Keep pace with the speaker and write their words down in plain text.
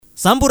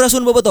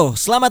Sampurasun Boboto,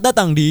 selamat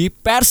datang di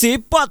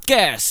PERSIB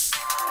Podcast.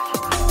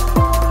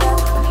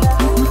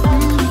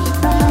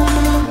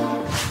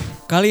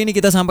 Kali ini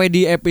kita sampai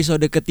di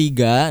episode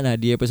ketiga. Nah,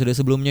 di episode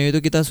sebelumnya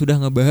itu kita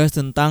sudah ngebahas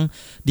tentang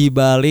di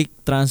balik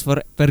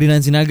transfer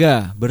Ferdinand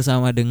Sinaga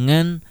bersama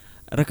dengan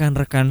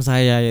rekan-rekan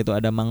saya, yaitu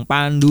ada Mang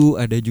Pandu,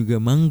 ada juga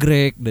Mang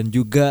Greg, dan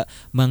juga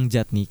Mang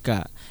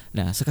Jatnika.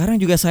 Nah,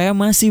 sekarang juga saya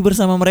masih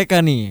bersama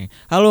mereka nih.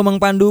 Halo Mang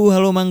Pandu,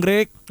 halo Mang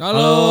Greg.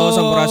 Halo,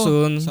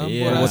 Sampurasun.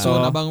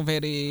 Sampurasun, Abang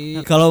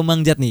Ferry. Kalau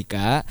Mang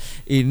Jatnika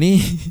ini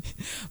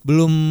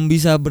belum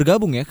bisa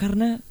bergabung ya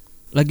karena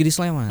Lagi di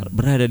Sleman.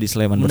 Berada di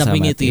Sleman bersama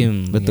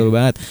tim. Betul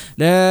banget.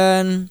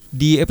 Dan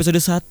di episode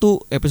 1,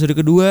 episode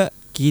kedua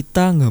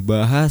kita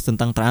ngebahas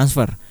tentang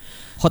transfer.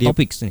 Hot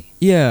topics nih.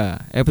 Iya,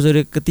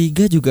 episode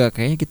ketiga juga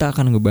kayaknya kita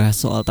akan ngebahas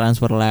soal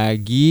transfer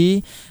lagi,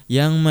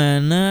 yang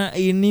mana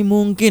ini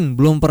mungkin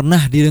belum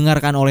pernah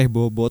didengarkan oleh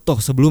Bobotoh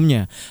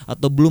sebelumnya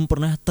atau belum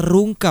pernah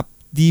terungkap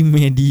di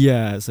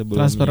media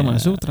sebelumnya. Transfer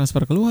masuk,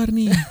 transfer keluar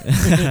nih.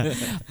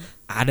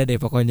 Ada deh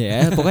pokoknya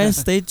ya. Pokoknya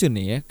stay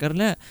tune nih ya,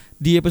 karena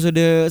di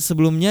episode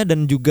sebelumnya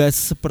dan juga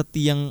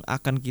seperti yang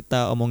akan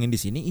kita omongin di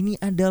sini, ini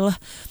adalah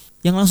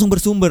yang langsung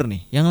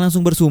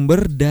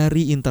bersumber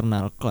dari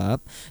internal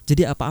klub.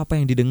 Jadi apa-apa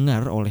yang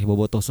didengar oleh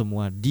Bobotoh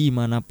semua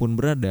dimanapun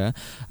berada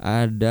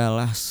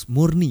adalah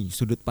murni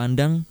sudut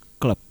pandang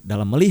klub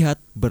dalam melihat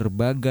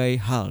berbagai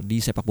hal di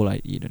sepak bola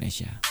di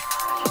Indonesia.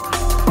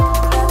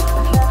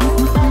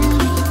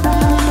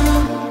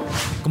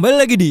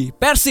 Kembali lagi di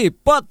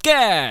PERSIB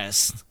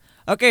Podcast.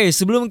 Oke,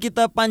 sebelum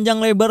kita panjang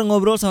lebar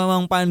ngobrol sama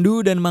Mang Pandu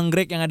dan Mang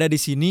Greg yang ada di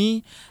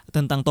sini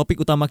tentang topik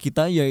utama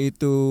kita,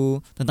 yaitu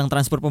tentang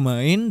transfer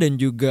pemain dan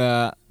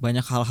juga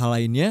banyak hal-hal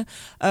lainnya,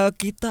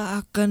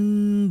 kita akan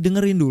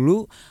dengerin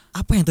dulu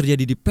apa yang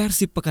terjadi di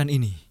PERSIB pekan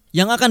ini,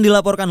 yang akan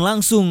dilaporkan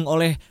langsung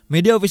oleh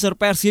media officer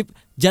PERSIB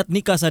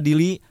Jatnika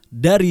Sadili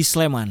dari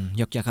Sleman,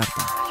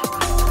 Yogyakarta.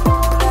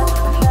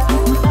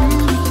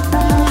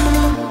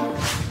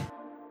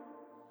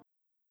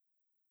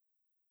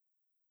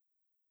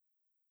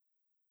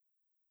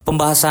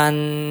 Pembahasan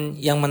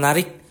yang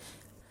menarik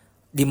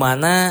di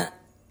mana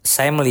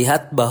saya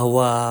melihat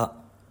bahwa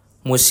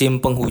musim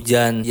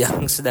penghujan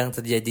yang sedang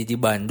terjadi di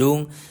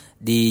Bandung,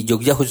 di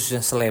Jogja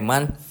khususnya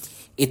Sleman,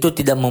 itu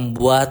tidak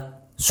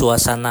membuat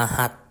suasana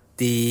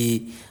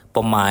hati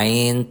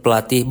pemain,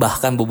 pelatih,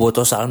 bahkan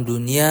Bobotoh salam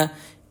dunia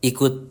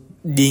ikut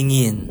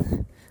dingin.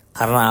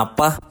 Karena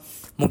apa?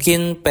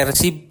 Mungkin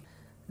Persib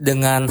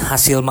dengan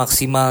hasil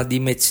maksimal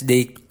di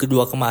matchday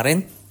kedua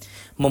kemarin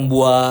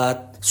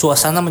membuat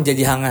suasana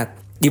menjadi hangat,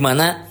 di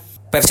mana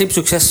Persib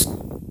sukses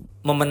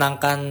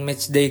memenangkan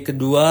matchday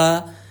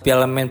kedua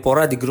Piala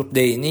Menpora di grup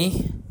D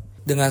ini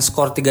dengan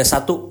skor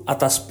 3-1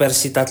 atas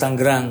Persita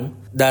Tangerang.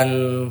 Dan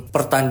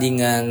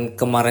pertandingan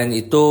kemarin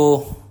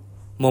itu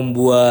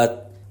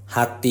membuat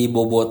hati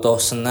Bobotoh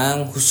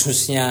senang,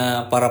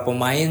 khususnya para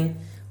pemain,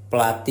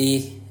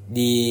 pelatih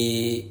di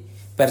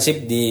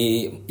Persib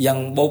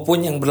yang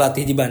maupun yang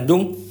berlatih di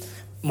Bandung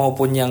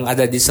maupun yang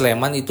ada di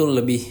Sleman itu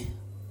lebih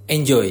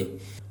enjoy.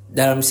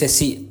 Dalam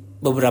sesi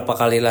beberapa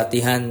kali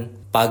latihan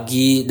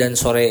pagi dan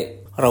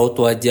sore, raut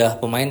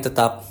wajah pemain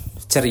tetap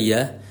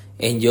ceria,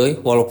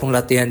 enjoy, walaupun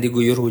latihan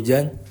diguyur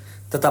hujan,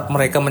 tetap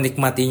mereka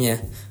menikmatinya.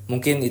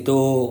 Mungkin itu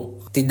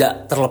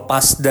tidak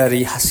terlepas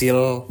dari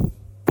hasil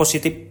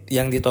positif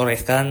yang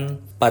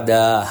ditorehkan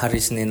pada hari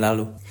Senin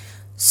lalu.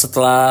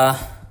 Setelah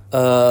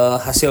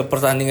hasil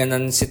pertandingan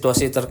dan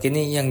situasi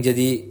terkini, yang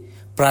jadi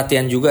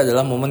perhatian juga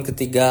adalah momen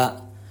ketika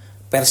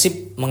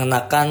Persib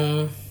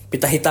mengenakan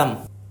pita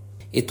hitam.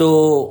 Itu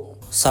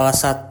salah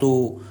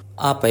satu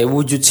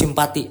wujud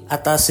simpati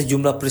atas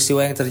sejumlah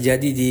peristiwa yang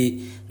terjadi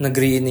di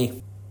negeri ini,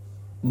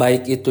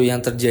 baik itu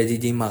yang terjadi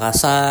di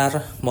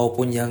Makassar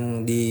maupun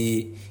yang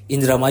di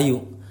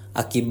Indramayu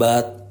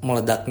akibat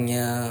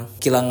meledaknya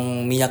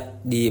kilang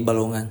minyak di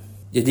Balongan.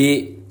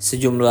 Jadi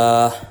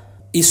sejumlah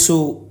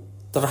isu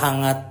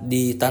terhangat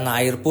di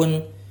tanah air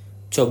pun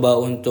coba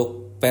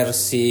untuk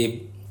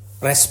Persib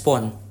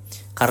respon,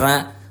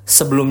 karena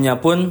sebelumnya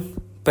pun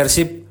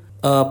Persib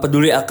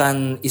peduli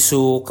akan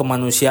isu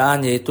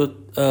kemanusiaan, yaitu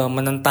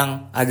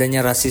menentang adanya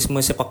rasisme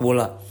sepak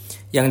bola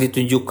yang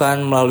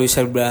ditunjukkan melalui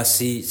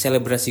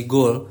selebrasi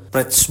gol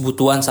Preds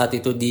Butuan saat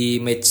itu di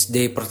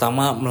matchday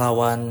pertama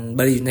melawan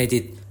Bali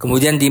United.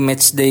 Kemudian di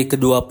matchday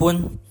kedua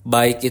pun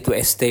baik itu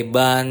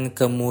Esteban,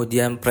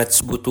 kemudian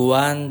Preds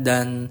Butuan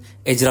dan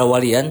Ezra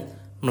Walian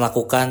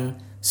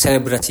melakukan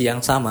selebrasi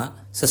yang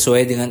sama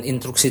sesuai dengan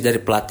instruksi dari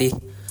pelatih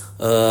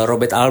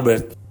Robert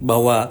Albert,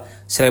 bahwa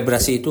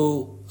selebrasi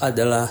itu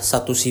adalah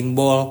satu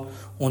simbol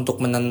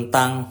untuk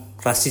menentang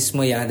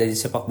rasisme yang ada di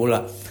sepak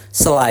bola.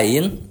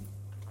 Selain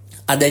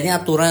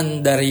adanya aturan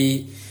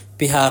dari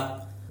pihak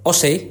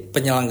OC,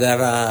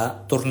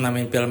 penyelenggara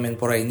turnamen Piala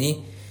Menpora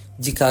ini,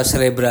 jika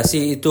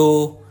selebrasi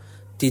itu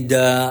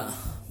tidak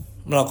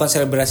melakukan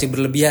selebrasi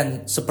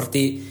berlebihan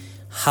seperti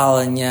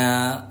halnya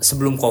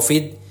sebelum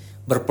Covid,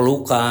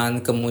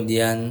 berpelukan,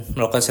 kemudian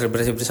melakukan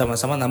selebrasi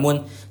bersama-sama,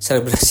 namun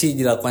selebrasi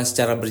dilakukan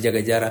secara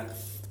berjaga jarak.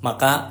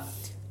 Maka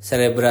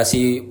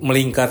selebrasi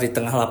melingkar di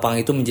tengah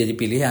lapangan itu menjadi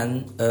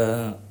pilihan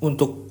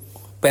untuk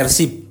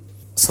Persib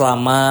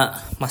selama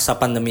masa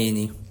pandemi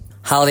ini.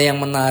 Hal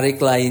yang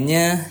menarik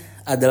lainnya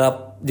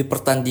adalah di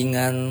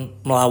pertandingan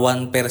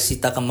melawan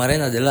Persita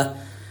kemarin adalah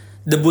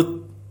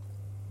debut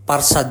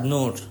PERSIB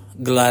Nur,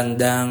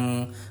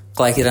 gelandang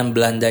kelahiran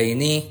Belanda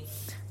ini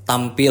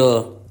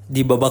tampil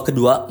di babak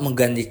kedua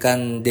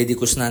menggantikan Deddy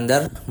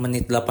Kusnandar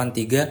menit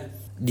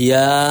 83.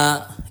 Dia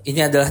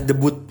ini adalah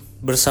debut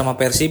bersama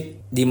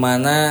Persib, di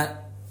mana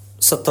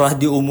setelah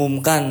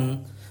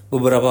diumumkan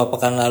beberapa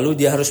pekan lalu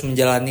dia harus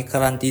menjalani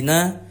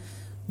karantina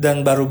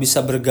dan baru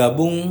bisa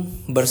bergabung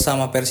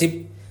bersama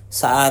Persib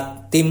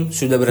saat tim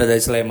sudah berada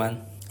di Sleman.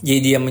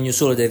 Jadi dia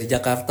menyusul dari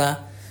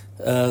Jakarta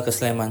ke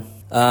Sleman.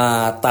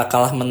 Tak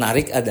kalah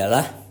menarik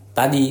adalah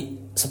tadi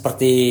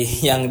seperti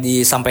yang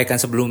disampaikan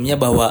sebelumnya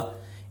bahwa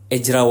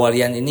Ezra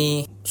Walian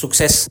ini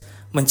sukses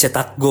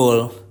mencetak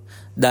gol,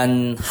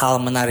 dan hal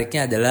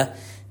menariknya adalah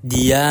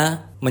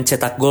dia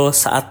mencetak gol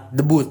saat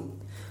debut.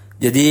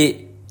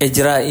 Jadi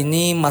Ezra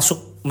ini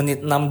masuk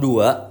menit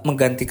 62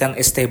 menggantikan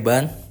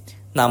Esteban,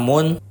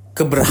 namun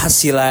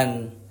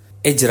keberhasilan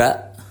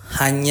Ezra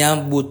hanya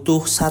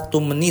butuh 1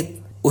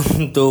 menit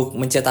untuk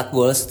mencetak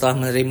gol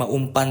setelah menerima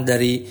umpan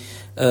dari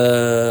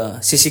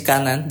sisi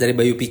kanan dari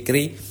Bayu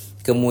Pikri,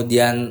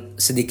 kemudian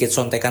sedikit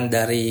sontekan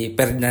dari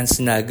Ferdinand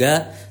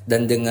Sinaga,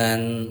 dan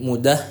dengan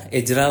mudah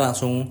Ezra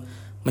langsung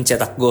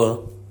mencetak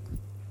gol.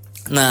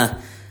 Nah,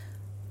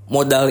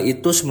 modal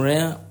itu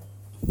sebenarnya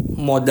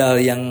modal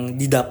yang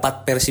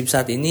didapat Persib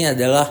saat ini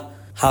adalah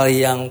hal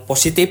yang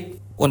positif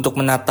untuk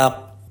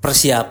menatap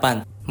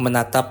persiapan,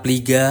 menatap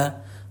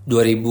Liga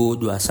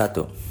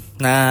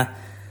 2021. Nah,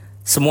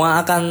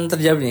 semua akan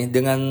terjawab nih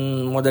dengan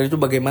modal itu,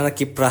 bagaimana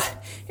kiprah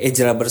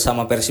Ezra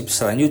bersama Persib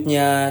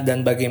selanjutnya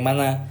dan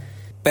bagaimana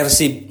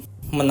Persib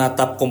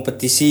menatap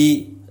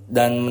kompetisi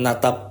dan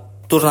menatap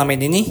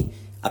turnamen ini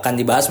akan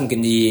dibahas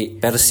mungkin di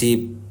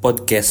PERSIB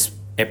Podcast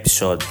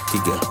episode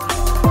 3.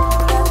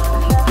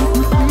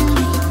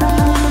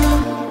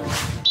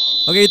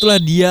 Oke, itulah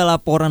dia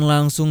laporan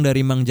langsung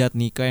dari Mang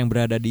Jatnika yang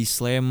berada di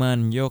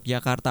Sleman,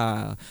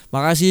 Yogyakarta.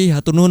 Makasih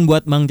hatur nuhun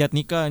buat Mang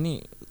Jatnika,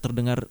 ini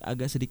terdengar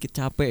agak sedikit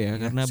capek ya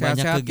karena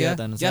banyak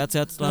kegiatan.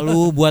 Sehat-sehat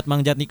selalu buat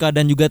Mang Jatnika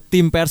dan juga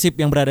tim Persib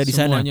yang berada di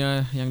sana.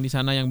 Semuanya yang di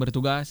sana yang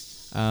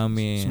bertugas.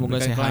 Amin. Semoga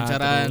sehat,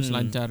 kelancaran, terus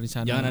lancar di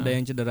sana. Jangan ada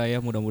yang cedera ya,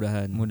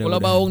 mudah-mudahan.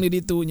 Bola baung di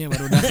ditunya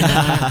baru dah.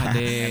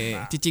 Ade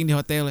cicing di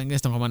hotel yang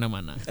guys tong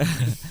kemana-mana.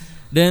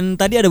 Dan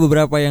tadi ada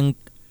beberapa yang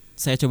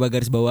saya coba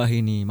garis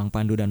bawahi nih Mang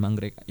Pandu dan Mang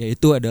Greg,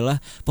 yaitu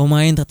adalah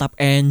pemain tetap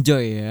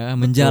enjoy ya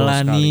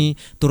menjalani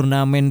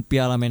turnamen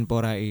Piala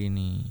Menpora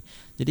ini.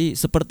 Jadi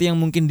seperti yang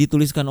mungkin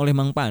dituliskan oleh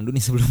Mang Pandu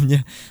nih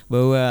sebelumnya,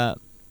 bahwa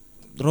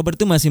Robert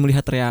itu masih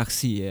melihat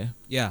reaksi ya.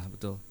 Ya,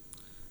 betul.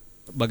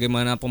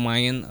 Bagaimana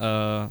pemain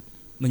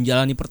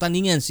menjalani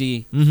pertandingan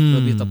sih,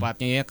 lebih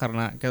tepatnya ya,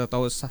 karena kita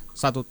tahu 1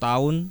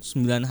 tahun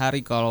 9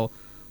 hari kalau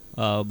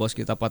bos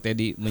kita Pak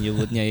Teddy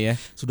menyebutnya ya.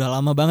 Sudah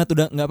lama banget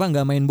udah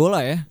nggak main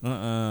bola ya.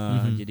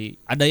 Jadi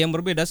ada yang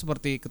berbeda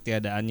seperti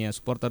ketiadaannya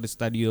supporter di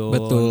stadion.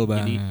 Betul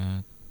jadi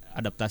banget.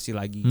 Adaptasi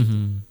lagi.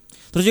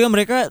 Terus juga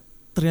mereka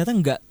ternyata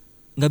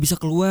nggak bisa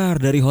keluar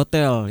dari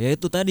hotel,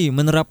 yaitu tadi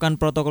menerapkan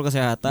protokol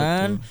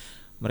kesehatan. Betul.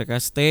 Mereka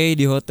stay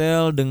di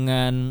hotel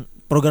dengan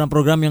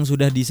program-program yang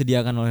sudah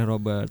disediakan oleh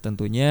Robert.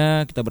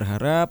 Tentunya kita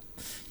berharap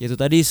yaitu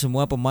tadi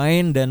semua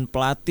pemain dan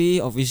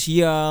pelatih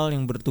ofisial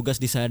yang bertugas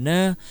di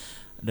sana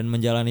dan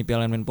menjalani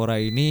Piala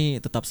Menpora ini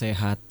tetap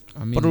sehat.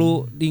 Amin.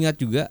 Perlu diingat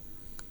juga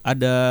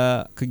ada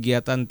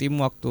kegiatan tim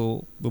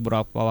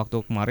beberapa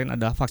waktu kemarin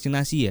ada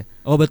vaksinasi ya.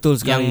 Oh betul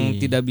sekali.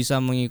 Yang tidak bisa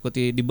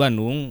mengikuti di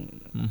Bandung,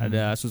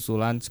 ada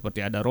susulan seperti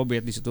ada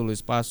Robert di situ,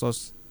 Luis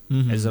Pasos,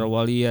 Ezra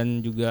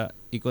Walian juga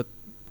ikut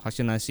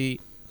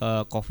vaksinasi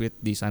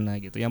COVID di sana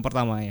gitu. Yang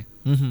pertama ya.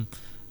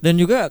 Dan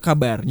juga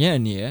kabarnya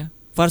nih ya,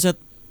 PERSIB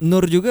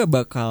Nur juga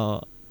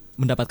bakal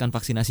mendapatkan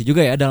vaksinasi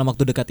juga ya dalam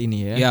waktu dekat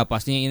ini ya. Ya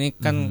pastinya ini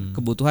kan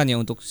kebutuhan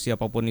ya untuk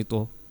siapapun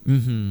itu.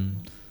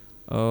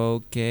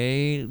 Oke,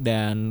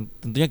 dan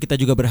tentunya kita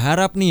juga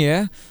berharap nih ya,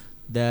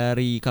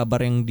 dari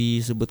kabar yang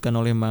disebutkan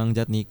oleh Mang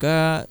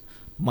Jatnika,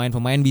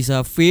 pemain-pemain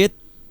bisa fit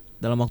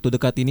dalam waktu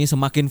dekat ini,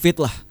 semakin fit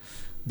lah.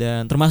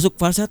 Dan termasuk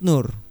PERSIB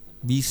Nur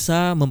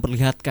bisa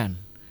memperlihatkan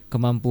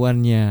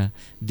kemampuannya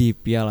di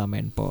Piala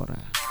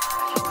Menpora.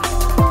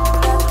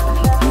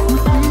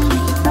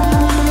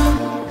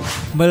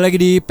 Kembali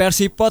lagi di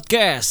PERSIB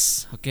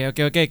Podcast.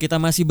 Oke, kita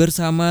masih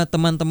bersama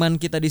teman-teman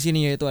kita di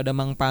sini, yaitu ada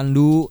Mang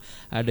Pandu,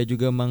 ada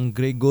juga Mang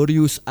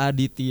Gregorius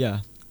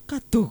Aditya.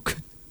 Katuk.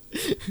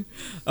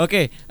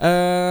 Oke,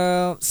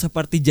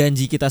 seperti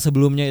janji kita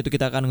sebelumnya itu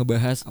kita akan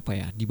ngebahas apa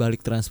ya, di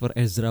balik transfer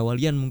Ezra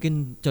Walian,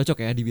 mungkin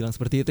cocok ya dibilang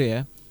seperti itu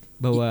ya.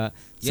 Bahwa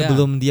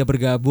sebelum dia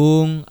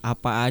bergabung,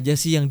 apa aja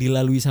sih yang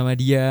dilalui sama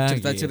dia,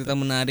 cerita-cerita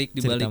gitu. Menarik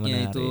di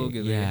baliknya itu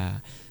gitu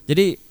ya.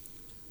 Jadi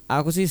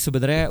aku sih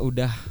sebenarnya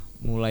udah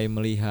mulai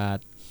melihat,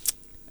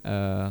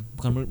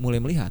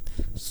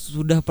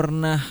 sudah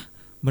pernah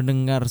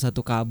mendengar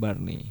satu kabar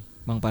nih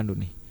Mang Pandu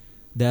nih,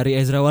 dari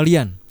Ezra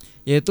Walian,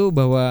 yaitu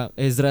bahwa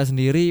Ezra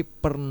sendiri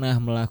pernah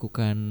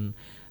melakukan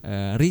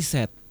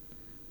riset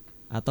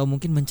atau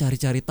mungkin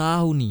mencari-cari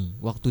tahu nih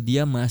waktu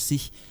dia masih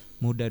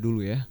muda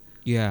dulu ya.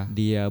 Iya.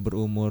 Dia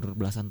berumur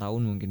belasan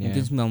tahun mungkin ya.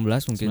 Mungkin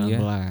 19 mungkin 19. ya.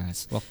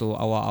 Waktu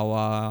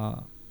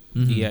awal-awal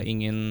dia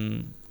ingin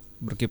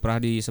berkiprah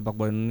di sepak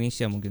bola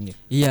Indonesia mungkin ya.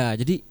 Iya,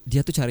 jadi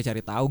dia tuh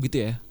cari-cari tahu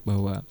gitu ya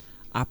bahwa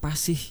apa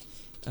sih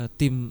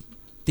tim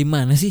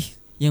mana sih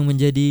yang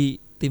menjadi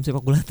tim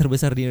sepak bola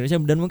terbesar di Indonesia,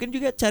 dan mungkin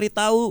juga cari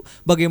tahu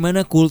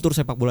bagaimana kultur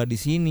sepak bola di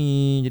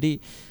sini. Jadi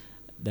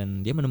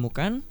dan dia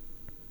menemukan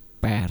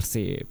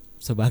PERSIB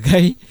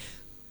sebagai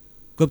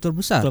Klub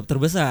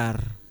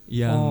terbesar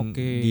yang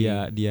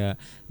dia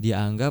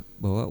anggap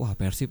bahwa wah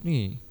PERSIB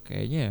nih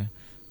kayaknya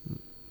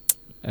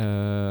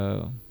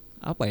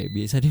apa ya,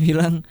 bisa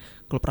dibilang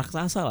klub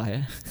raksasa lah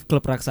ya.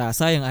 Klub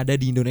raksasa yang ada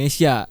di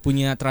Indonesia,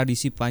 punya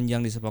tradisi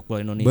panjang di sepak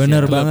bola Indonesia.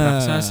 Bener Klub banget.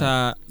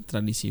 raksasa,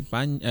 tradisi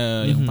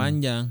yang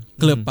panjang,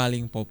 klub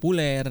paling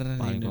populer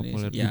di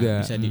Indonesia. populer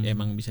juga.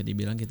 Emang bisa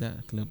dibilang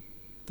kita klub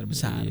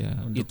terbesar.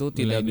 Iya. untuk Itu wilayah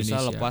tidak bisa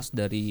Indonesia. lepas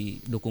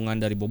dari dukungan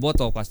dari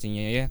Boboto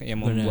pastinya ya,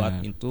 yang membuat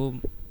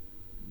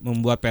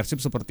PERSIB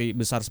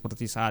besar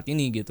seperti saat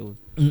ini gitu.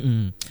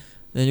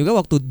 Dan juga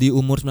waktu di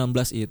umur 19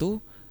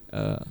 itu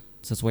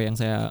sesuai yang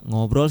saya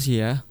ngobrol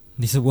sih ya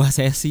di sebuah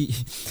sesi,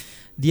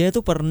 dia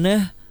itu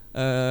pernah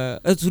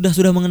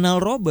sudah mengenal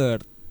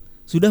Robert.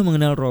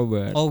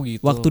 Oh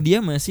gitu. Waktu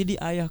dia masih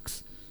di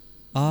Ajax.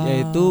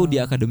 Yaitu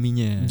di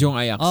akademinya. Jong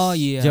Ajax. Oh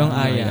iya. Jong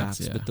Ajax,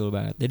 Ajax, ya. betul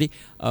banget. Jadi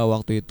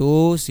waktu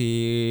itu si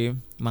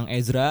Mang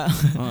Ezra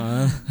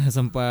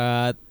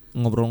sempat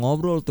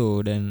ngobrol-ngobrol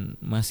tuh, dan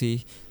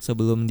masih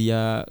sebelum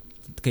dia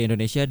ke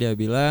Indonesia dia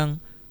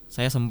bilang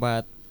saya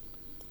sempat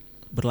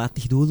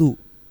berlatih dulu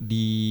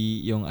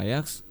di Jong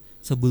Ajax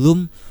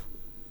sebelum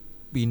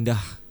pindah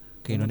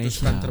ke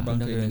Indonesia.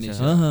 Terbang ke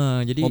Indonesia.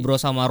 Jadi Ngobrol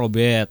sama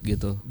Robert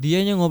gitu.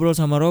 dianya ngobrol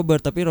sama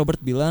Robert, tapi Robert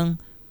bilang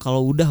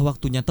kalau udah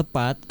waktunya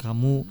tepat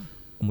kamu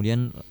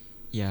kemudian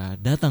ya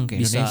datang ke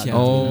Bisa. Indonesia.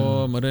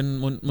 Oh, meureun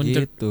mun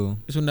gitu.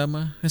 Sunda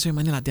mah saya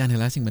mana latihan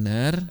heula sing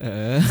bener.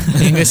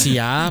 Geus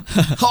siap.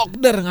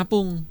 Hokder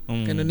ngapung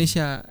ke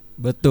Indonesia.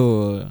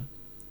 Betul.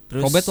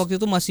 Terus Robert waktu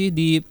itu masih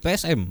di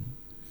PSM.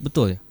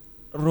 Betul ya?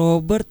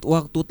 Robert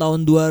waktu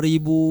tahun 2000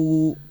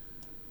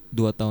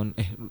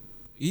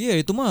 iya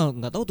itu mah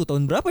nggak tahu tuh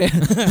tahun berapa ya.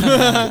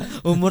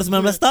 Umur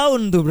 19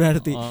 tahun tuh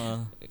berarti.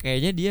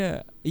 Kayaknya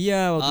dia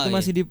waktu itu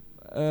masih di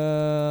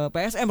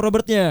PSM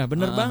Robertnya.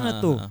 Bener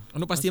banget tuh.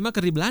 Anu pasti mah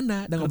keur di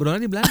Belanda, dan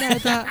ngobrolnya di Belanda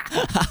eta.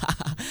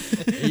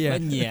 Iya.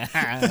 Iya.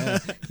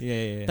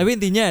 Tapi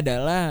intinya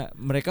adalah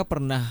mereka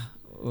pernah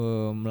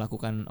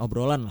melakukan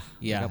obrolan lah.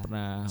 Iya. Mereka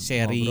pernah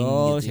Sharing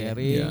ngobrol, gitu ya.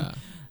 sharing. Iya.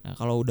 Nah,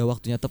 kalau udah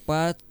waktunya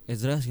tepat,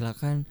 Ezra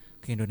silakan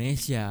ke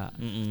Indonesia.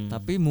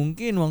 Tapi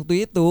mungkin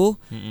waktu itu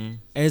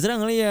Ezra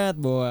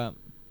ngelihat bahwa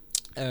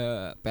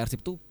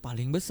PERSIB tuh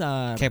paling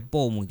besar.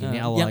 Kepo mungkin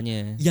ya Nah,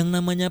 awalnya. Yang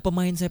namanya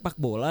pemain sepak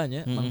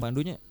bolanya, Mang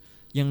Pandunya,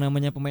 yang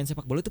namanya pemain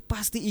sepak bola itu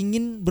pasti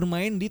ingin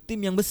bermain di tim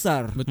yang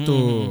besar.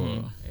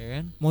 Betul. Ya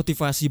kan?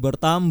 Motivasi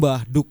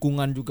bertambah,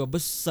 dukungan juga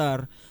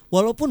besar.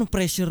 Walaupun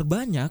pressure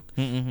banyak,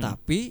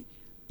 tapi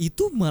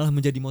itu malah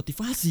menjadi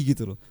motivasi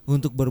gitu loh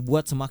untuk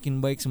berbuat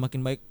semakin baik.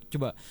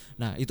 Coba.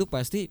 Nah, itu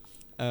pasti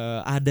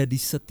ada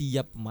di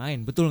setiap pemain.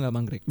 Betul enggak,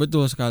 Mang Greg?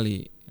 Betul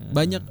sekali.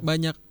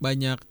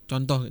 Banyak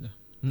contoh gitu.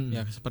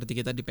 Ya seperti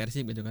kita di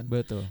PERSIB gitu kan.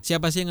 Betul.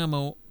 Siapa sih yang nggak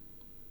mau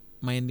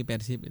main di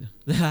PERSIB gitu?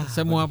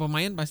 Semua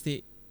pemain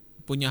pasti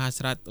punya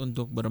hasrat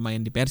untuk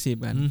bermain di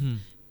PERSIB kan.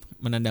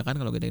 Menandakan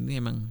kalau kita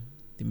ini emang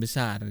tim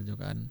besar gitu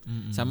kan.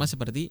 Sama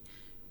seperti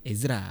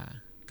Ezra.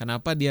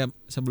 Kenapa dia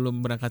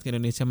sebelum berangkat ke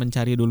Indonesia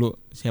mencari dulu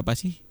siapa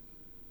sih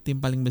tim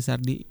paling besar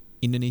di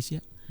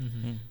Indonesia?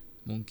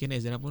 Mungkin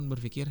Ezra pun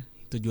berpikir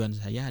tujuan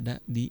saya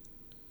ada di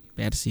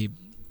PERSIB.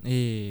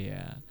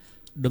 Iya.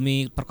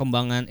 Demi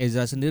perkembangan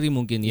Ezra sendiri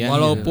mungkin ya.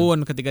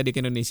 Walaupun ketika di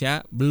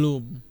Indonesia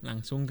belum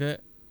langsung ke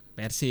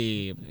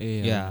PERSIB.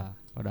 Iya. Ya,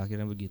 pada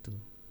akhirnya begitu.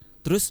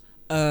 Terus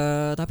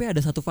tapi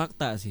ada satu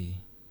fakta sih.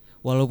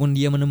 Walaupun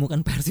dia menemukan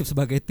PERSIB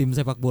sebagai tim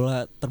sepak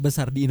bola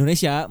terbesar di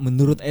Indonesia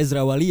menurut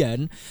Ezra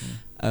Walian,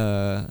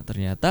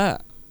 ternyata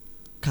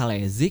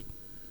Kalezik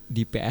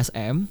di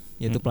PSM,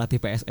 yaitu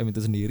pelatih PSM itu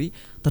sendiri,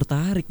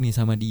 tertarik nih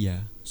sama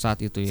dia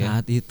Saat itu ya.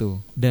 saat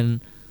itu, dan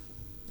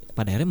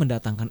pada akhirnya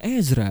mendatangkan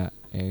Ezra,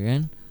 ya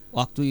kan?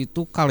 Waktu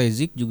itu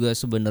Kalezik juga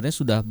sebenarnya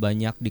sudah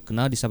banyak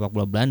dikenal di sepak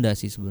bola Belanda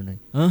sih sebenarnya.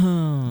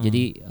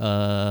 Jadi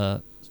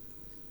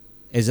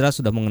Ezra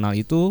sudah mengenal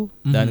itu,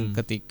 dan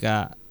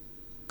ketika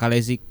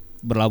Kalezik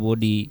berlabuh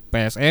di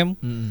PSM,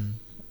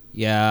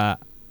 ya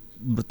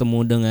bertemu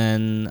dengan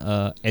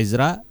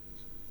Ezra,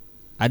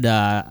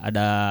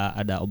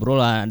 ada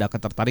obrolan, ada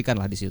ketertarikan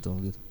lah di situ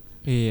gitu.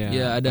 Iya.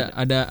 Ya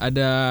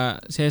ada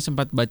saya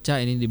sempat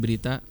baca ini di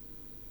berita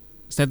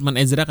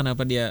statement Ezra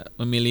kenapa dia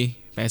memilih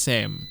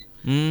PSM.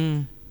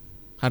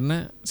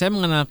 Karena saya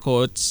mengenal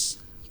coach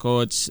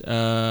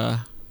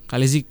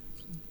Kalezik.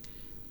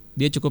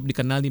 Dia cukup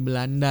dikenal di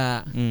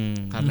Belanda.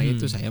 Karena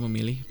itu saya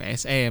memilih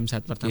PSM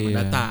saat pertama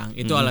datang.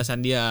 Itu alasan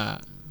dia.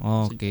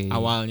 Oke.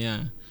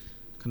 Awalnya.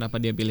 kenapa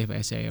dia pilih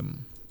PSM.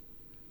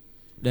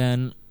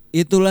 Dan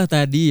itulah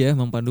tadi ya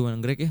Mang Pandu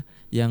Manggrek ya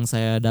yang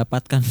saya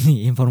dapatkan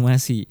nih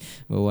informasi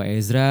bahwa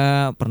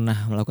Ezra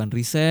pernah melakukan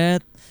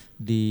riset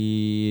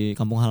di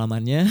kampung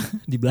halamannya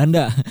di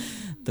Belanda.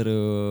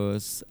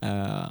 Terus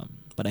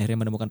pada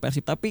akhirnya menemukan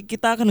Persib. Tapi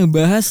kita akan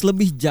membahas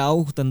lebih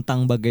jauh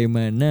tentang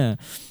bagaimana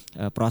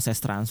proses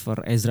transfer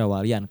Ezra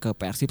Walian ke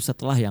Persib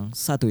setelah yang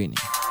satu ini.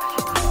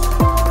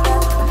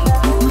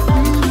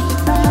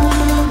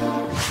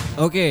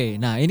 Oke,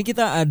 nah ini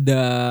kita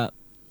ada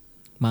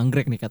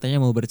Manggrek nih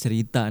katanya mau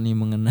bercerita nih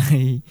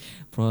mengenai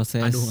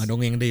proses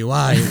Adong yang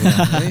dewa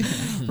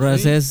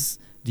proses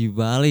di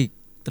balik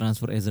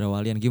transfer Ezra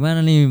Walian.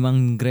 Gimana nih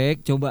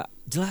Manggrek? Coba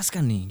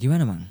jelaskan nih,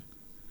 gimana Mang?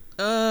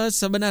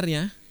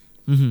 Sebenarnya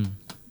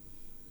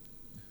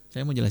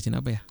saya mau jelasin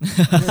apa ya?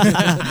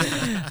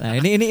 Nah,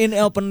 ini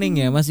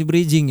opening ya, masih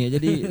bridging ya.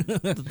 Jadi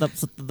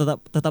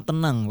tetap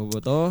tenang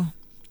Boboto.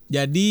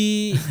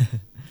 Jadi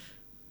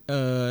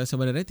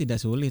sebenarnya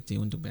tidak sulit sih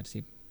untuk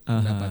Persib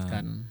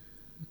mendapatkan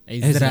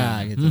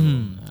Ezra gitu.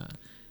 Nah,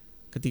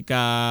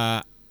 ketika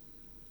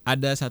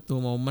ada satu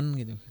momen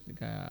gitu,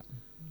 ketika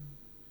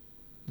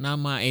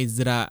nama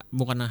Ezra,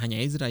 bukan hanya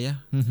Ezra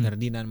ya,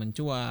 Ferdinand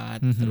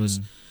mencuat,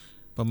 terus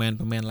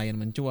pemain-pemain lain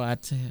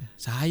mencuat.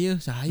 Saya.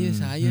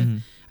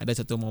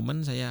 Ada satu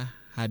momen saya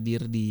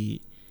hadir di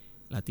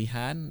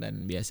latihan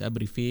dan biasa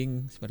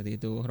briefing seperti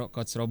itu,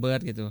 Coach Robert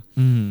gitu.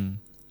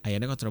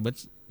 Akhirnya Coach Robert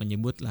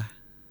menyebut lah,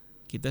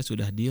 kita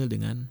sudah deal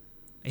dengan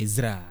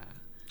Ezra.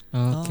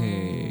 Oke.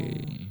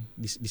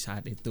 Di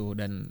saat itu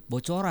dan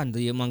Bocoran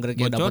tuh ya Manggrek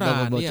ya, bocoran.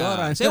 dapat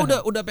bocoran. Saya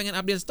udah pengen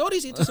update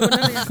stories itu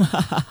sebenarnya.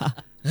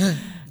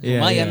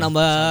 Lumayan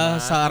nambah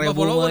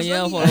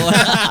followersnya.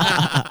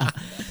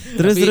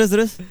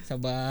 Terus.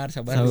 Sabar.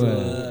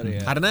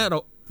 Ya. Karena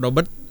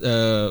Robert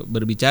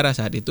berbicara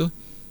saat itu,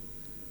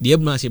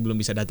 dia masih belum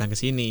bisa datang ke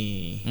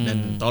sini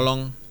dan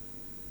tolong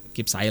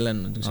keep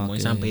silent untuk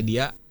semuanya sampai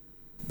dia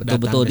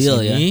betul-betul datang ke deal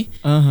sini,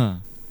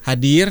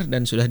 hadir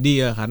dan sudah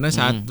dia. Karena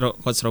saat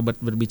Coach Robert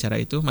berbicara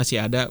itu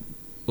masih ada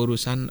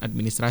urusan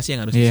administrasi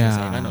yang harus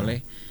diselesaikan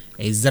oleh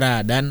Ezra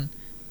dan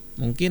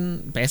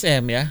mungkin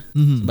PSM ya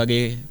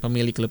sebagai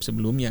pemilik klub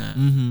sebelumnya.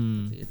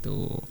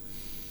 Itu.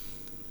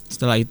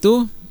 Setelah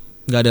itu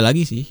nggak ada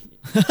lagi sih.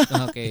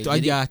 Oke, itu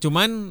aja.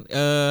 Cuman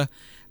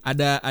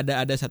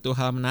ada satu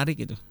hal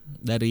menarik gitu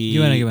dari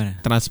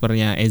Gimana?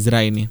 transfernya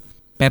Ezra ini.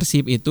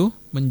 Persib itu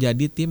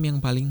menjadi tim yang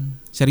paling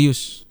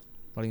serius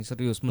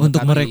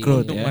untuk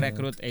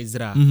merekrut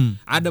Ezra.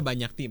 Ada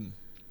banyak tim.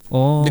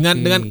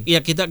 Dengan Ya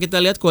kita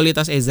lihat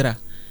kualitas Ezra.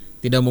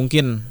 Tidak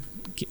mungkin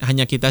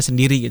hanya kita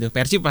sendiri gitu.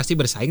 Persib pasti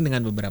bersaing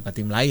dengan beberapa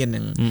tim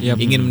lain yang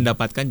ingin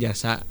mendapatkan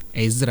jasa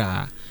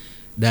Ezra.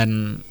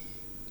 Dan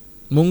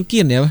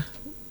mungkin ya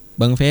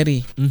Bang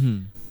Ferry,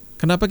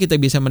 kenapa kita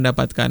bisa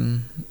mendapatkan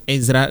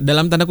Ezra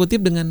dalam tanda kutip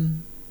dengan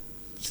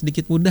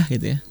sedikit mudah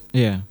gitu ya?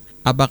 Iya.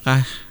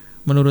 Apakah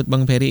menurut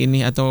Bang Ferry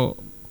ini atau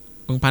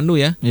Bang Pandu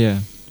ya?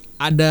 Iya.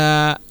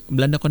 Ada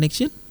Belanda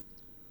connection?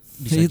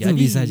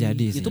 Bisa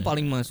jadi sih. Itu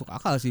paling masuk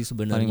akal sih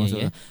sebenarnya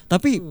ya.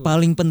 Tapi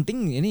paling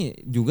penting ini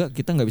juga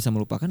kita nggak bisa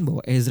melupakan bahwa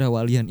Ezra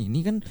Walian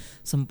ini kan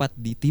sempat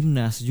di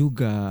timnas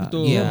juga.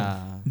 Betul.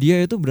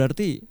 Dia itu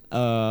berarti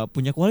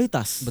punya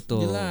kualitas.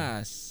 Betul.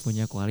 Jelas.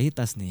 Punya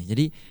kualitas nih.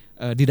 Jadi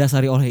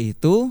didasari oleh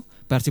itu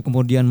Persib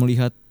kemudian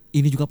melihat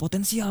ini juga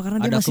potensial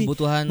karena dia masih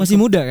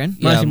muda kan?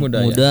 Masih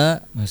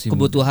muda.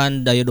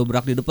 Kebutuhan daya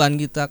dobrak di depan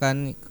kita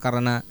kan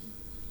karena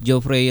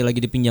Joffrey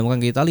lagi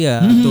dipinjamkan ke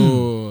Italia.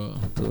 Betul.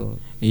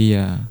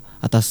 Iya,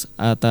 atas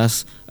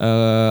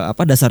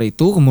dasar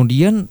itu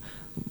kemudian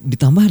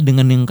ditambah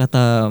dengan yang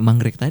kata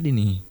Manggrek tadi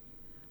nih,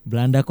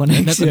 Belanda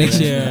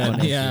connection.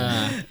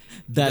 Iya.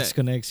 Dutch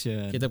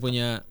connection. Kita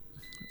punya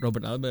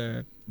Robert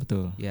Albert,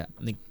 betul. Ya,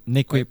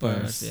 Nick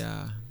Kuipers,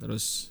 ya.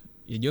 Terus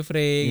ya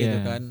Joffrey gitu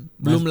kan.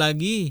 Belum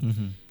lagi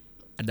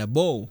ada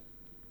Bow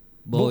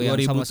yang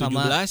 2017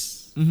 sama-sama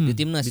di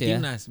timnas di ya.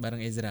 Timnas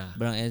bareng Ezra.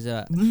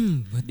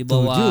 Di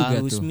bawah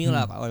Luis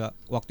Milla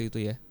waktu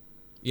itu ya.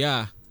 Ya.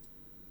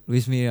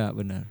 Luis Milla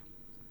benar.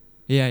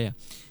 Iya.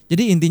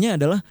 Jadi intinya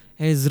adalah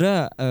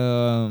Ezra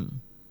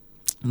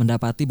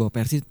mendapati bahwa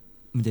Persib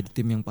menjadi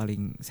tim yang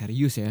paling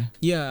serius ya.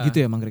 Iya.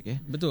 Gitu ya Manggrek ya.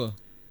 Betul.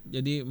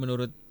 Jadi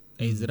menurut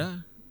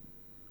Ezra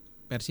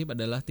Persib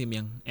adalah tim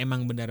yang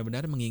emang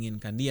benar-benar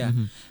menginginkan dia.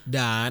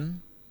 Dan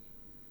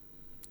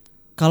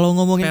kalau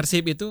ngomongin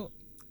Persib itu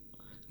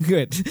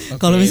good.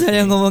 Kalau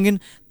misalnya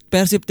ngomongin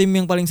Persib tim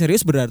yang paling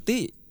serius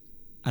berarti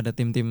ada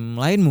tim-tim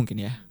lain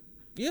mungkin ya.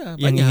 Iya,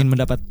 yang banyak. ingin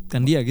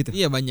mendapatkan dia gitu.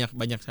 Iya,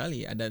 banyak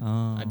sekali.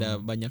 Ada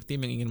banyak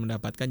tim yang ingin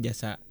mendapatkan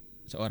jasa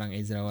seorang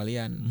Ezra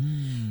Walian.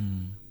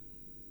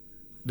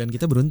 Dan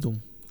kita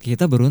beruntung.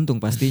 Kita beruntung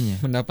pastinya.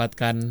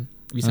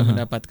 Bisa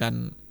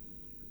mendapatkan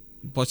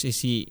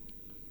posisi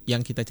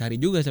yang kita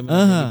cari juga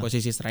sebenarnya, di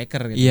posisi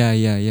striker gitu.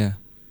 Iya.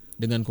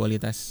 Dengan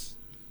kualitas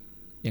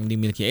yang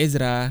dimiliki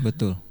Ezra.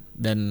 Betul.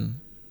 Dan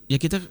ya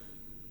kita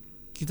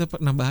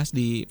pernah bahas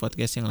di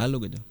podcast yang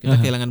lalu gitu. Kita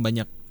kehilangan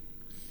banyak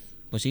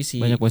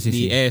posisi. Banyak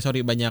posisi.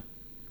 Banyak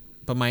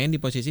pemain di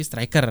posisi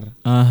striker.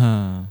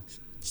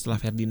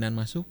 Setelah Ferdinand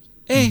masuk,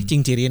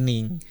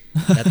 cingcirining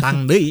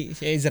datang deui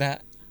si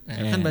Ezra.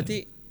 Nah, kan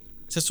berarti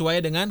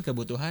sesuai dengan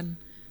kebutuhan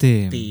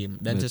tim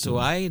dan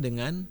sesuai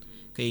dengan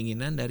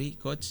keinginan dari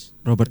coach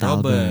Robert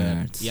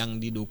Alberts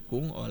yang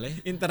didukung oleh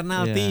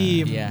internal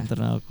tim,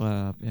 internal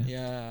klub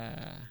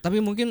Tapi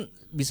mungkin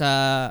bisa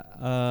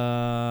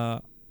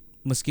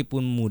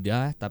meskipun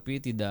mudah tapi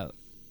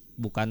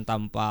bukan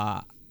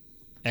tanpa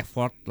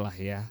effort lah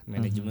ya.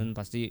 Manajemen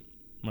pasti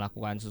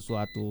melakukan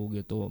sesuatu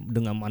gitu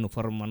dengan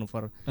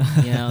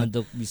manuver-manuvernya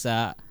untuk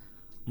bisa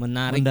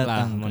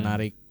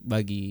menarik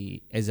bagi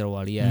Ezra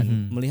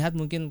Walian. Melihat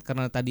mungkin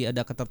karena tadi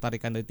ada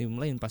ketertarikan dari tim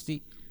lain, pasti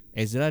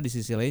Ezra di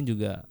sisi lain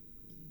juga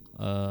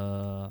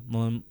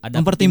ada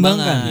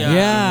mempertimbangkan.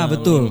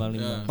 Betul.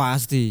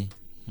 Pasti.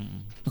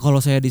 Kalau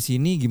saya di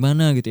sini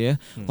gimana gitu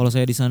ya. Kalau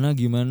saya di sana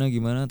gimana.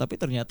 Tapi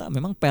ternyata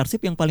memang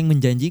Persib yang paling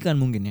menjanjikan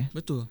mungkin ya.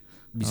 Betul.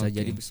 Bisa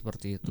jadi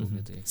seperti itu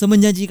gitu ya.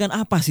 Semenjanjikan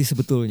apa sih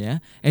sebetulnya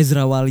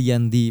Ezra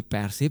Walian di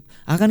Persib?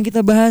 Akan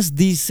kita bahas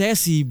di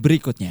sesi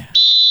berikutnya.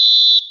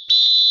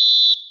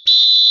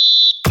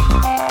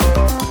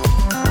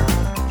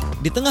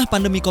 Di tengah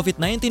pandemi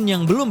COVID-19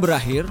 yang belum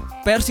berakhir,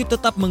 Persib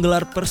tetap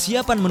menggelar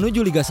persiapan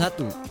menuju Liga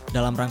 1.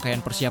 Dalam rangkaian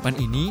persiapan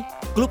ini,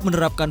 klub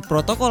menerapkan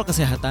protokol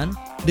kesehatan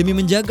demi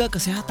menjaga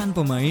kesehatan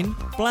pemain,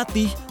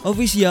 pelatih,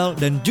 ofisial,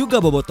 dan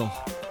juga bobotoh.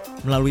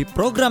 Melalui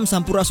program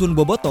Sampurasun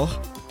Bobotoh,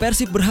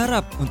 Persib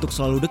berharap untuk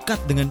selalu dekat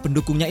dengan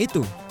pendukungnya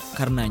itu.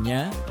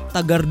 Karenanya,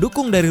 tagar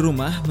dukung dari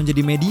rumah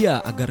menjadi media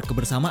agar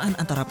kebersamaan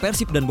antara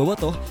Persib dan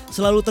bobotoh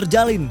selalu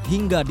terjalin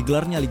hingga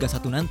digelarnya Liga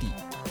 1 nanti.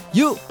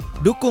 Yuk,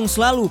 dukung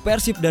selalu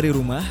Persib dari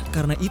rumah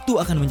karena itu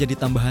akan menjadi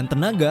tambahan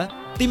tenaga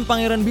tim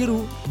Pangeran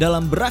Biru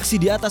dalam beraksi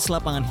di atas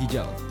lapangan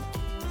hijau.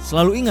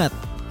 Selalu ingat,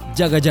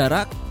 jaga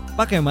jarak,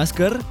 pakai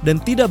masker,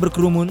 dan tidak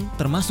berkerumun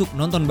termasuk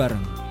nonton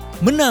bareng.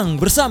 Menang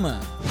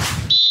bersama!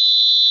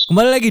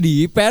 Kembali lagi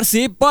di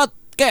PERSIB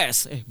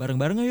Podcast.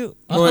 Bareng-bareng yuk.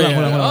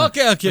 Ulang.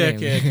 Oke.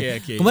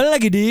 Kembali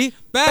lagi di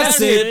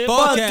PERSIB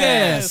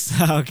Podcast.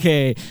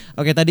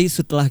 Oke, tadi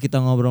setelah kita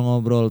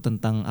ngobrol-ngobrol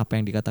tentang apa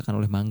yang dikatakan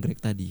oleh Manggrek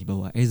tadi,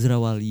 bahwa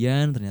Ezra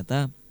Walian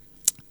ternyata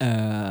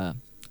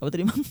apa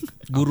tadi Mang?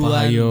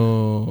 Buruan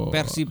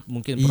Persib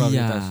mungkin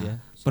prioritas ya.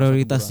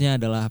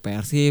 Prioritasnya adalah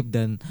Persib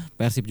dan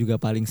Persib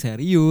juga paling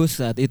serius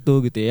saat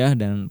itu gitu ya,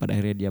 dan pada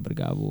akhirnya dia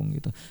bergabung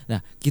gitu.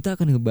 Nah, kita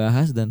akan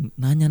ngebahas dan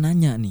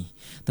nanya-nanya nih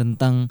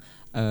tentang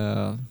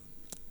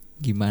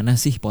gimana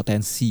sih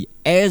potensi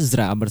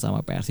Ezra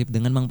bersama Persib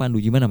dengan Mang Pandu,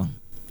 gimana Mang?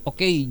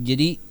 Oke,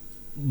 jadi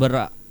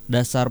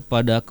berdasar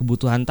pada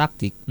kebutuhan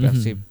taktik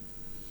Persib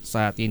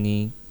saat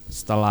ini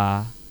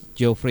setelah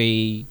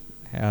Geoffrey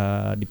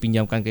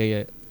dipinjamkan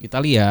ke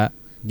Italia,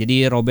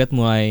 jadi Robert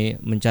mulai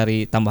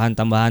mencari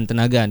tambahan-tambahan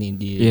tenaga nih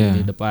di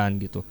depan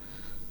gitu.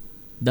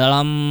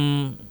 Dalam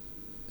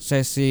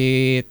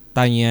sesi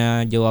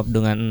tanya jawab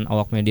dengan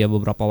awak media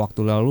beberapa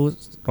waktu lalu,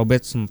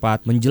 Robert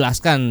sempat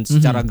menjelaskan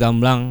secara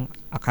gamblang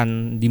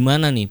akan di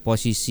mana nih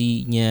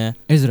posisinya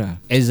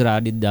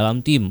Ezra di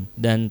dalam tim,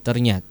 dan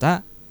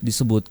ternyata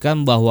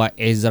disebutkan bahwa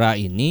Ezra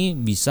ini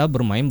bisa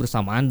bermain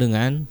bersamaan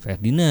dengan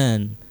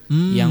Ferdinand,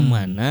 yang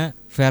mana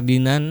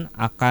Ferdinand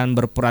akan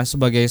berperan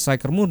sebagai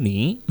striker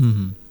murni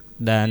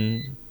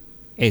dan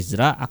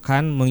Ezra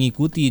akan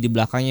mengikuti di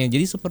belakangnya.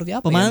 Jadi seperti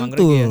apa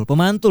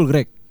Pemantul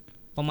Greg.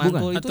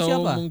 Pemantul itu atau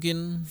siapa?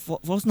 Mungkin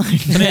false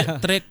nine.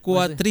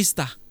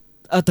 Trequartista.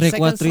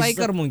 Second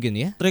striker mungkin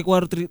ya.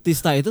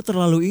 Trequartista itu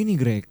terlalu ini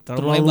Greg.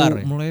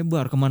 Terlalu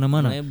melebar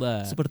kemana-mana.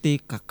 Melebar.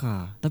 Seperti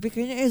Kakak. Tapi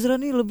kayaknya Ezra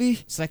nih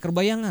lebih striker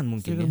bayangan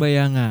mungkin. Striker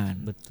bayangan.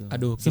 Betul.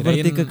 Aduh,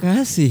 seperti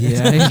kekasih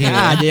ya.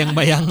 Ada yang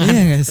bayangan.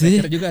 Iya gak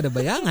sih? Striker juga ada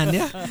bayangan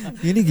ya.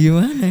 Ini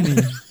gimana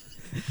nih?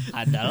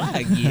 Ada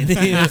lagi.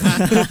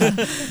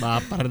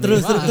 Baper.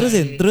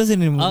 Terusin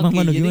nih Mang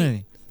Pandu, gimana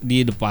nih?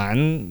 Di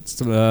depan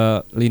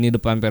lini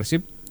depan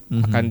Persib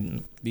akan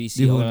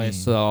diisi oleh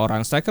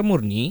seorang striker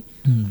murni,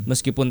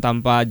 meskipun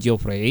tanpa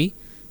Geoffrey,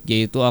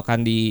 yaitu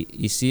akan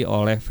diisi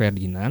oleh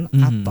Ferdinand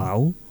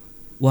atau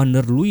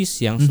Wander Luiz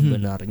yang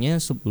sebenarnya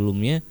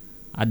sebelumnya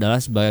adalah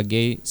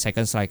sebagai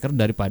second striker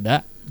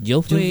daripada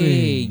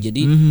Geoffrey.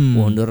 Jadi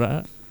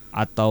Wander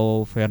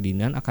atau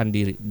Ferdinand akan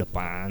di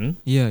depan.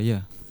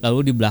 Iya.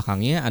 Lalu di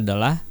belakangnya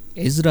adalah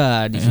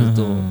Ezra di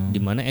situ,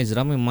 di mana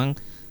Ezra memang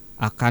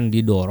akan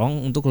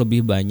didorong untuk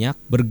lebih banyak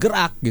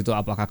bergerak gitu,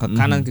 apakah ke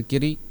kanan ke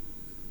kiri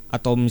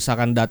atau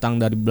misalkan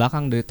datang dari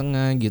belakang dari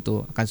tengah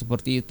gitu, akan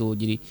seperti itu.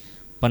 Jadi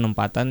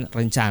penempatan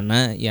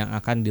rencana yang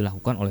akan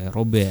dilakukan oleh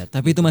Robert.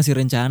 Tapi itu masih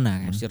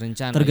rencana kan? Masih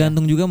rencana.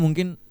 Tergantung juga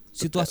mungkin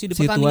situasi di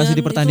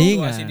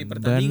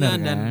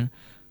pertandingan dan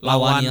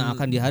lawan yang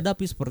akan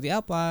dihadapi seperti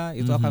apa,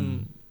 itu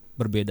akan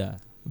berbeda.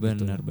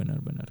 Benar.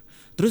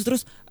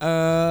 Terus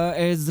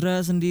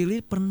Ezra sendiri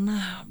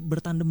pernah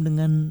bertandem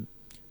dengan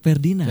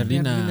Ferdinand.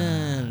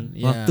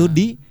 Waktu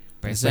di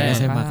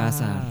PSM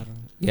Makassar.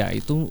 Ya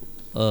itu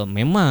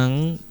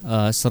memang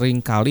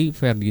sering kali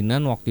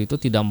Ferdinand waktu itu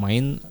tidak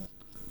main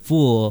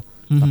full,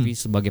 tapi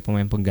sebagai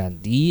pemain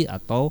pengganti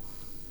atau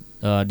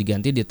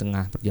diganti di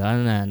tengah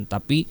perjalanan.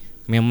 Tapi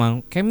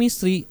memang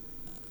chemistry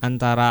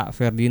antara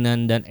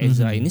Ferdinand dan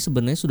Ezra ini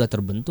sebenarnya sudah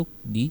terbentuk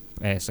di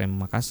PSM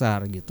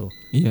Makassar gitu.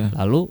 Iya.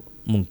 Lalu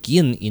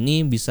mungkin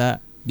ini bisa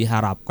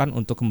diharapkan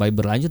untuk kembali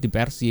berlanjut di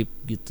Persib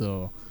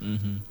gitu.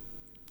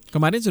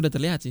 Kemarin sudah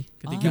terlihat sih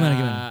ketika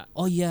Gimana?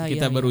 Oh iya,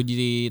 kita iya,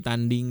 beruji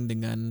tanding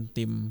dengan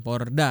tim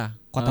Porda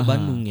Kota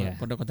Bandung ya.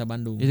 Porda Kota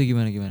Bandung. Itu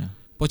gimana?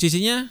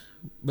 Posisinya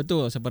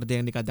betul seperti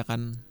yang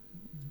dikatakan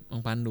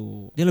Bang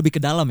Pandu. Dia lebih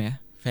ke dalam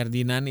ya.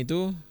 Ferdinand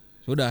itu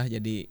sudah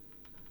jadi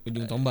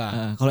ujung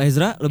tombak. Kalau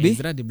Ezra lebih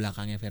di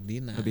belakangnya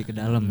Ferdinand. lebih ke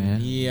dalam ya.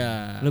 Iya.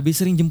 Lebih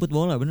sering jemput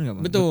bola, bener nggak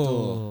Bang?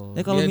 Betul.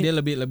 Kalau Dia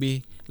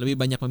lebih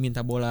banyak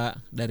meminta bola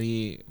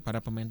dari para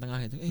pemain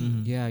tengah itu.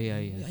 Iya.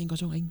 Aing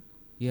kosong aing.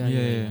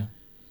 Iya.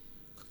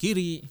 Ke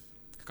kiri,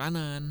 ke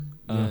kanan.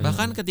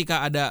 Bahkan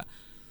ketika ada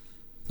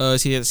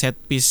si set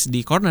piece di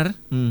corner,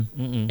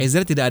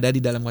 Ezra tidak ada di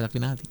dalam kotak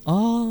penalti.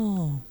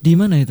 Oh, di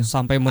mana itu?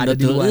 Sampai Ada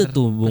di mendetil luar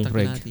itu Bung kotak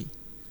Freg. penalti.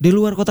 Di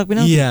luar kotak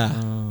penalti. Iya.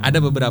 Ada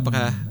beberapa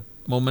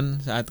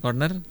momen saat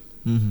corner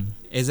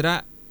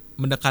Ezra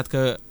mendekat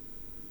ke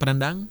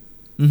penendang,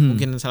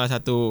 mungkin salah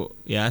satu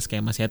ya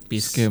skema set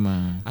piece,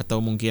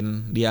 atau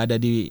mungkin dia ada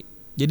di,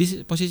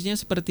 jadi posisinya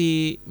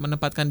seperti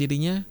menempatkan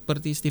dirinya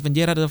seperti Steven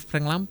Gerrard atau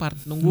Frank Lampard,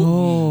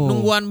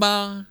 nungguan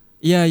bal.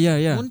 Iya.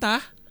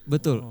 Muntah.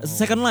 Betul.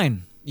 Second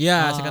line.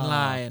 Iya, second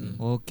line.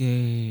 Oke.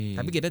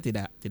 Tapi kita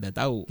tidak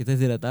tahu Kita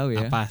tidak tahu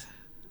ya. apa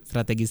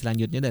strategi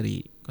selanjutnya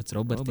dari Coach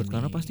Robert ini.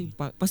 Karena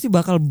pasti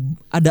bakal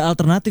ada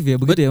alternatif ya,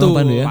 begitu ya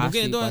Bang Pandu ya.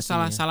 Mungkin itu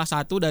salah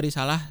satu dari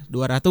salah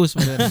 200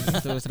 mungkin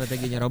itu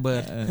strateginya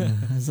Robert.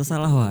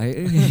 Sesalah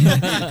wae.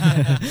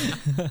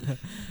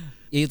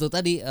 Ya itu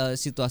tadi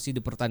situasi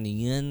di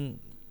pertandingan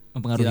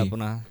Mempengaruhi. tidak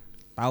pernah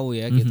tahu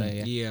ya kita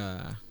ya. Iya.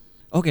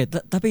 Oke,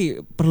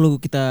 tapi perlu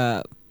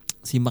kita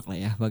simak lah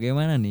ya,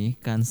 bagaimana nih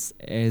kans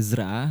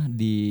Ezra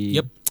di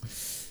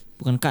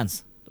bukan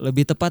kans,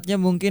 lebih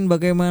tepatnya mungkin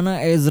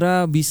bagaimana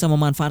Ezra bisa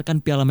memanfaatkan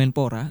Piala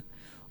Menpora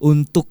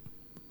untuk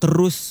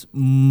terus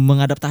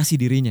mengadaptasi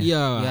dirinya.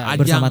 Iya,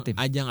 bersama tim.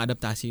 Ajang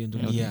adaptasi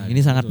untuk dia.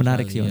 Ini sangat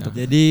menarik sih sekali, untuk.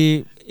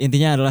 Jadi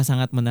intinya adalah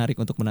sangat menarik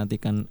untuk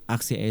menantikan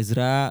aksi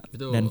Ezra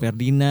dan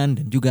Ferdinand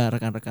dan juga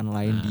rekan-rekan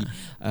lain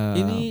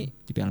di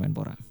Piala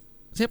Menpora.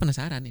 Saya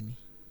penasaran ini.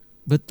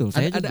 Betul,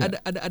 saya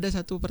ada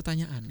satu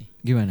pertanyaan nih.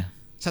 Gimana?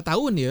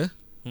 Setahun ya.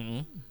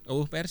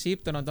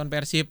 Persib, nonton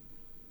Persib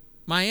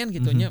main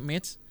gitunya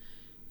match.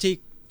 Cik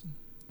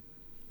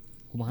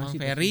Mang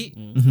Ferry,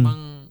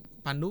 Mang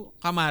Pandu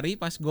kamari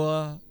pas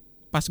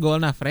gol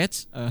na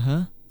Freds.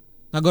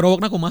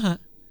 Ngagorowokna kumaha?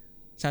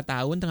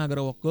 Setahun tengah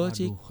gerowok gol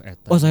cik.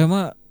 Oh, saya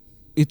mah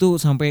itu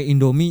sampai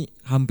Indomie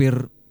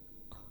hampir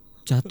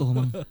jatuh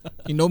Mang.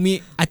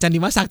 Indomie acan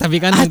dimasak tapi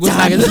kan nunggu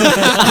gitu.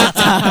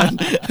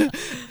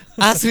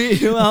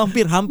 Asli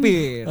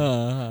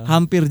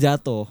hampir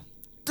jatuh.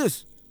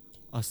 Terus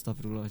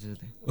astagfirullah.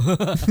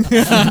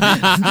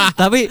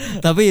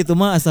 tapi itu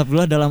mah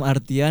astagfirullah dalam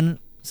artian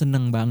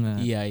seneng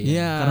banget.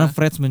 Iya. Karena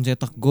Freds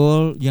mencetak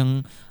gol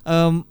yang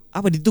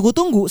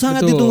ditunggu-tunggu,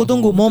 sangat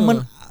ditunggu-tunggu.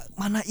 Momen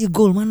mana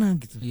gol mana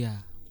gitu.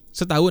 Iya.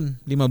 Setahun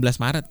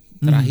 15 Maret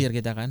terakhir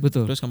kita kan.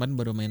 Betul. Terus kemarin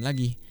baru main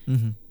lagi.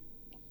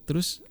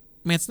 Terus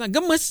matchnya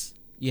gemes.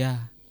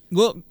 Iya.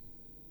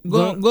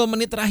 Gol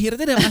menit terakhir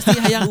itu udah pasti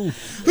hayang.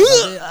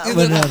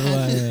 Benar.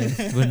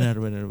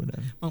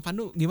 Mang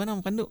Pandu gimana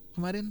Mang Pandu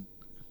kemarin?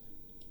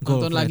 Gol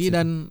Nonton lagi itu.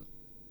 dan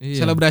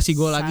selebrasi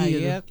gol lagi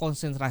gitu. Saya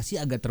konsentrasi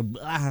agak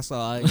terbelah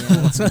soalnya.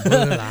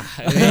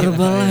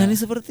 Terbelah ini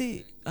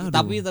seperti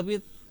Tapi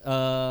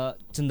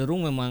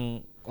cenderung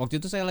memang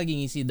waktu itu saya lagi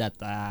ngisi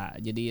data.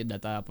 Jadi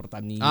data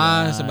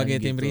pertandingan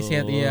sebagai tim gitu.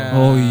 riset iya.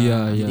 Oh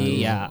iya.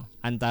 Jadi ya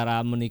antara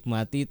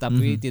menikmati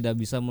tapi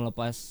tidak bisa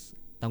melepas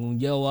tanggung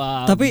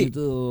jawab. Tapi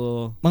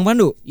gitu. Mang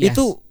Pandu,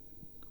 itu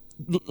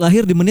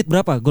lahir di menit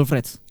berapa gol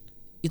Freds?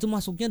 Itu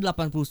masuknya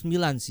 89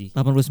 sih.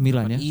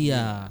 89 ya.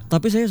 Iya.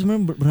 Tapi saya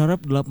sebenarnya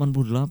berharap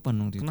 88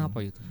 waktu itu. Kenapa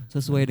itu?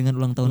 Sesuai dengan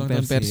ulang tahun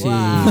Persib.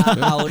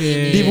 Tahun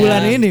ini. Di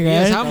bulan ini kan.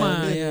 Iya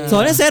sama. Iya.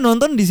 Soalnya saya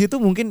nonton di situ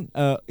mungkin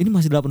ini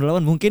masih 88,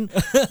 mungkin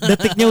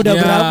detiknya udah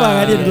berapa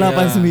kan ya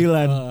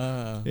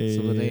 89.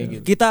 Sepertinya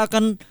gitu. Kita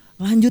akan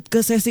lanjut ke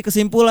sesi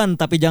kesimpulan,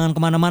 tapi jangan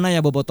kemana-mana ya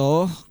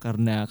Bobotoh,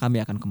 karena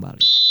kami akan kembali.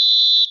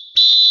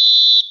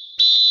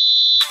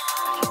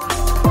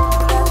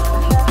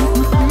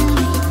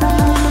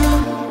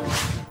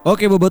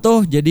 Oke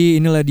Bobotoh,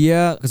 jadi inilah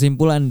dia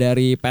kesimpulan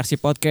dari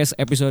PERSIB Podcast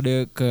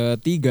episode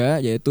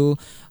ketiga, yaitu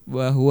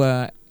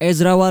bahwa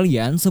Ezra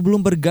Walian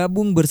sebelum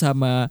bergabung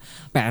bersama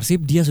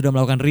PERSIB dia sudah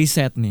melakukan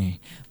riset nih,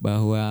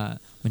 bahwa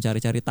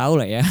mencari-cari tahu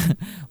lah ya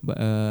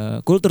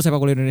kultur sepak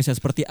bola Indonesia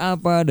seperti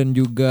apa, dan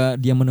juga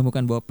dia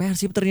menemukan bahwa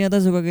PERSIB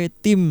ternyata sebagai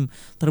tim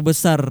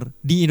terbesar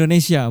di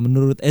Indonesia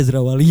menurut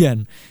Ezra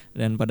Walian,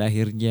 dan pada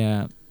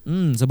akhirnya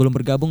sebelum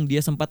bergabung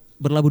dia sempat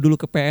berlabuh dulu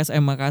ke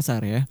PSM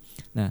Makassar ya.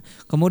 Nah,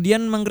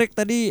 kemudian Mang Greg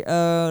tadi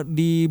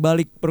di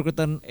balik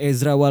perekrutan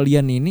Ezra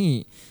Walian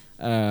ini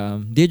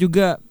dia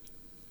juga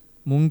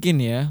mungkin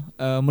ya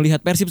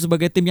melihat Persib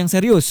sebagai tim yang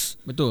serius.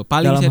 Betul,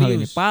 paling dalam serius. hal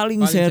ini. Paling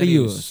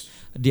serius.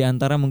 di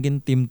antara mungkin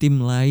tim-tim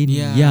lain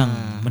yang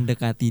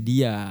mendekati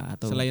dia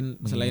atau selain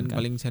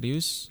paling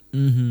serius,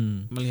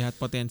 melihat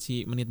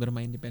potensi menit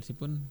bermain di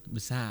Persib pun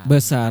besar.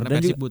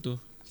 Karena Persib butuh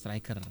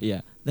striker.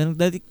 Iya. Dan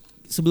dari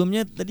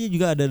sebelumnya tadi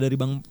juga ada dari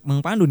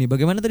Mang Pandu nih.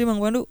 Bagaimana tadi Mang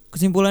Pandu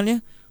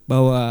kesimpulannya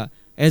bahwa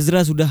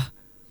Ezra sudah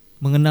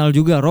mengenal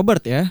juga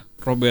Robert ya?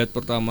 Robert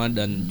pertama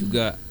dan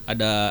juga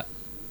ada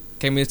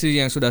chemistry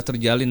yang sudah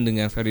terjalin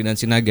dengan Ferdinand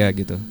Sinaga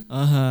gitu.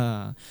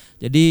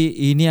 Jadi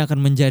ini akan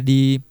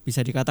menjadi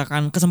bisa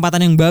dikatakan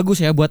kesempatan yang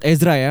bagus ya buat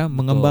Ezra ya,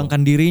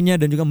 mengembangkan dirinya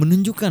dan juga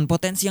menunjukkan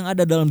potensi yang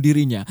ada dalam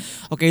dirinya.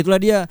 Oke, itulah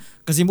dia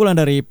kesimpulan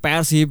dari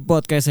PERSIB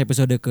Podcast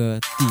episode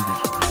ketiga.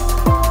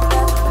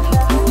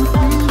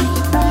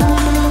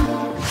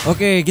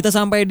 Oke, kita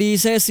sampai di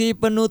sesi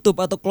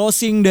penutup atau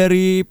closing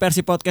dari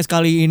PERSIB Podcast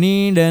kali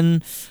ini dan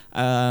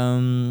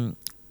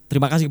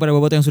terima kasih kepada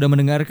Bobot yang sudah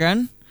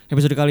mendengarkan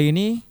episode kali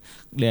ini.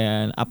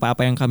 Dan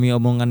apa-apa yang kami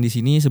omongkan di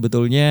sini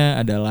sebetulnya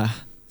adalah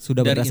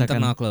sudah dari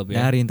berdasarkan internal klub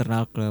ya. Dari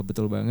internal klub,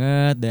 betul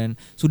banget. Dan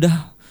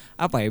sudah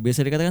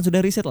bisa dikatakan sudah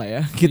riset lah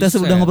ya. Kita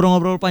sudah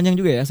ngobrol-ngobrol panjang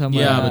juga ya sama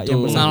yang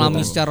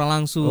mengalami secara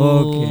langsung.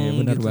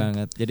 Oke, benar gitu.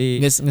 Banget. Jadi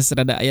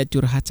ngesrada aya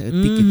curhat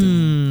seetik gitu.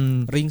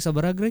 Ring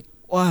sabaraha Greg?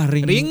 Wah,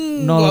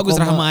 ring 0, Agus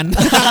Rahman.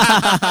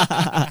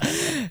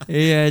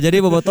 Iya,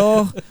 jadi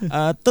Bobotoh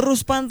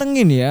terus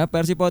pantengin ya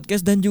PERSIB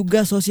Podcast dan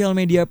juga sosial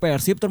media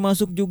PERSIB,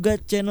 termasuk juga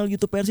channel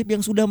YouTube PERSIB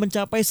yang sudah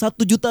mencapai 1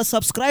 juta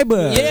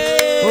subscriber.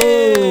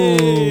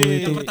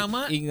 Itu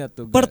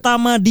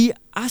pertama di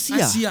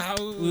Asia.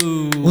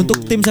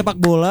 Untuk tim sepak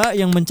bola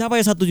yang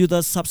mencapai 1 juta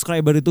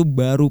subscriber itu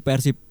baru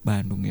PERSIB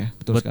Bandung ya.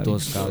 Betul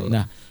sekali.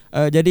 Nah,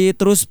 jadi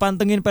terus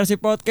pantengin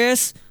PERSIB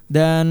Podcast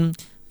dan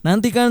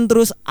nantikan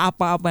terus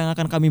apa-apa yang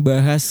akan kami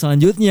bahas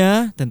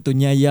selanjutnya,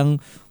 tentunya yang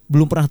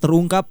belum pernah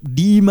terungkap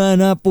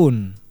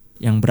dimanapun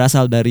yang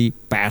berasal dari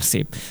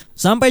PERSIB.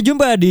 Sampai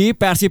jumpa di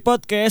PERSIB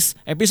Podcast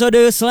episode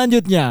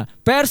selanjutnya.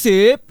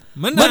 PERSIB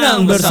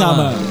menang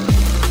bersama.